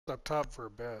up top for a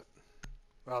bit.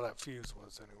 Well, that fuse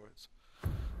was, anyways.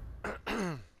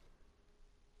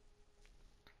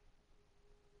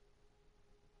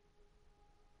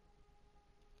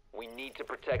 We need to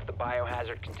protect the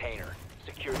biohazard container.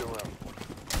 Secure the room.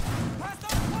 Pass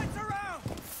those points around!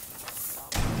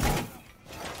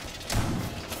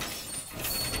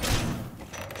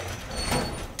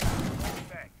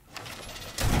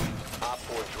 Op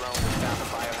 4 drone has found the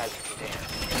biohazard container.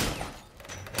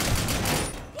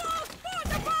 Walls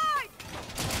fortified!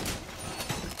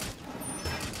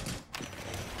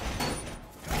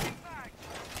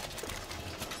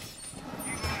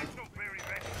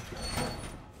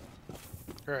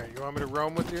 Alright, you want me to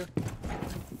roam with you?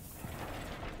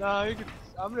 No, you could.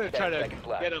 I'm gonna try 10 to seconds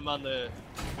left. get him on the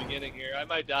beginning here. I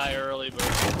might die early, but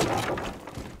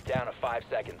Down to 5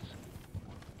 seconds.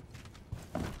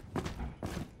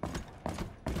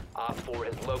 Op 4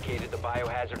 has located the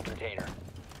biohazard container.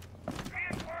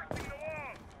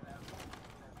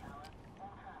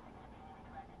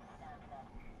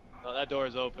 no, that door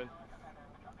is open.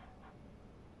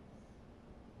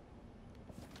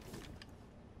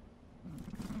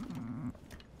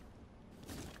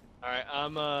 All right,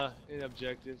 I'm in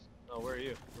objectives. Oh, where are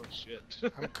you? Oh shit.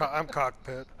 I'm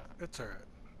cockpit. It's alright.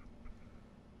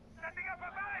 Setting up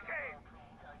a barricade!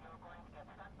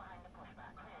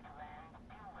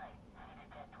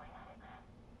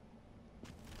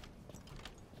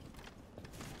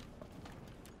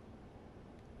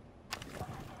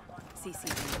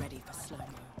 CCD ready for slow-mo.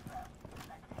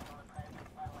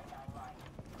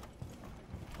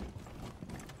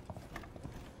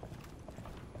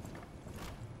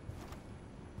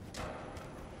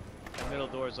 The middle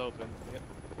door is open. Yep.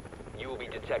 You will be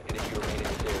detected if you remain in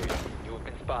this area. You have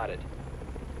been spotted.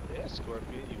 Yeah,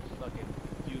 Scorpion, you fucking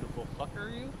beautiful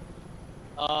fucker, you.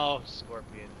 Oh,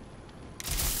 Scorpion.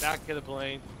 Back to the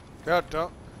plane. Yeah,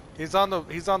 don't. He's on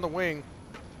the wing.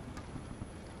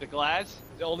 The glass?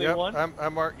 The only Yep, one?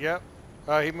 I'm marked. Yep.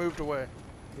 He moved away.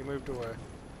 He moved away.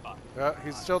 Fuck. Yeah,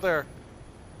 he's still there.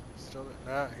 Still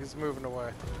there. Nah, he's moving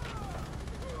away.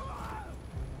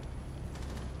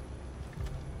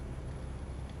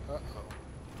 Uh-oh.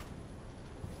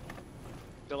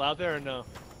 Still out there or no?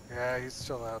 Yeah, he's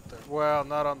still out there. Well,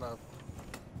 not on the...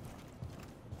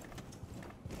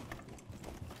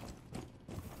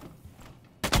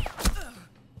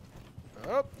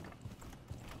 Oh.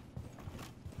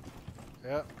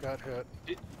 Yep, got hit.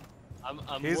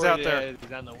 I'm He's worried out there. that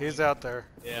he's on the He's wing. out there.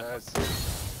 Yeah. I see.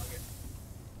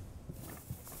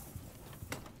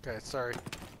 Okay, sorry.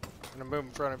 I'm gonna move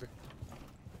in front of you.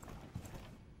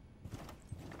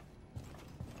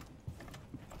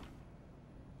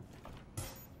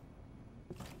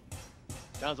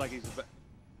 Sounds like he's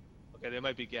okay, there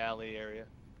might be galley area.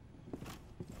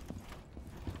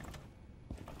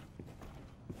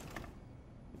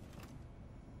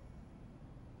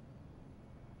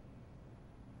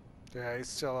 Yeah, he's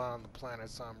still on the planet,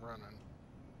 so I'm running.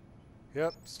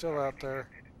 Yep, still out there.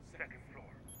 Second floor.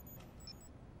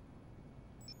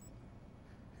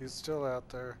 He's still out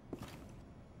there.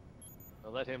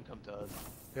 I'll let him come to us.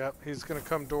 Yep, he's gonna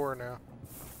come door now.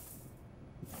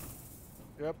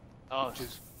 Yep. Oh,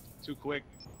 she's too quick.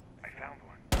 I found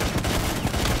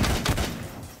one.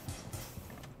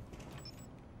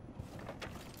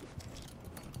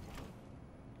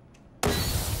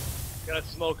 Gotta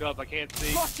smoke up, I can't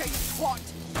see. Gotcha, you twat!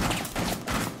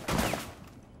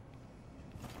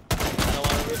 I don't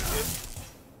wanna risk it.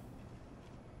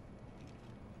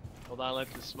 Hold on,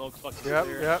 let the smoke fucking Yep,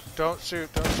 clear. yep. Don't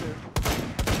shoot, don't shoot.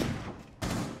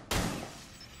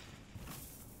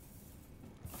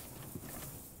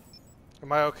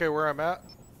 Am I okay where I'm at?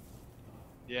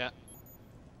 Yeah.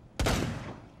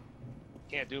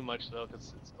 Can't do much though,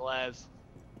 cause it's glass.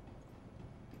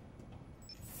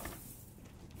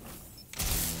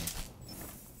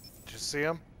 Did you see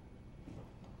him?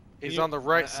 He's You- on the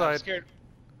right I'm side. scared.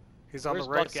 He's on Where's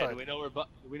the right Buck at? side. Do we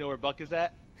know where Buck is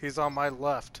at? He's on my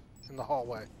left in the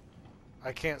hallway.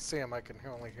 I can't see him, I can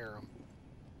only hear him.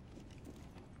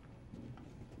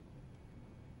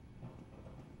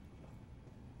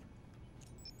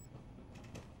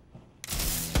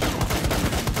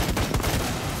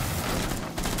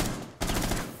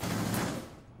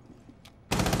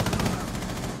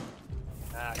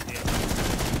 Ah, damn.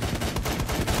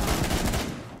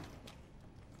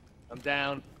 I'm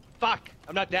down. Fuck!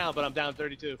 I'm not down, but I'm down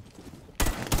 32.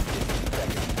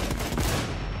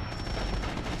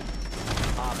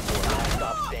 Op 4 last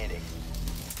stop standing.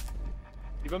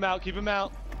 Keep him out, keep him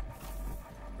out.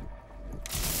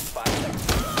 5 seconds.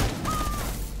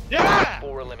 Yeah!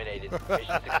 4 eliminated. Mission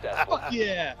successful. Fuck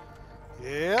yeah!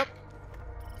 Yep.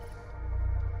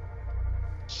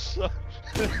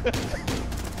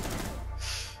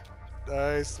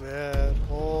 Nice, man.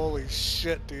 Holy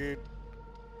shit, dude.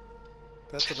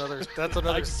 That's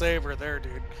another saver there,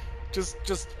 dude. Just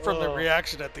from the Oh.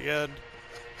 reaction at the end.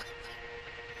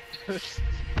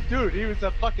 Dude, he was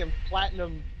a fucking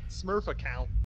platinum Smurf account.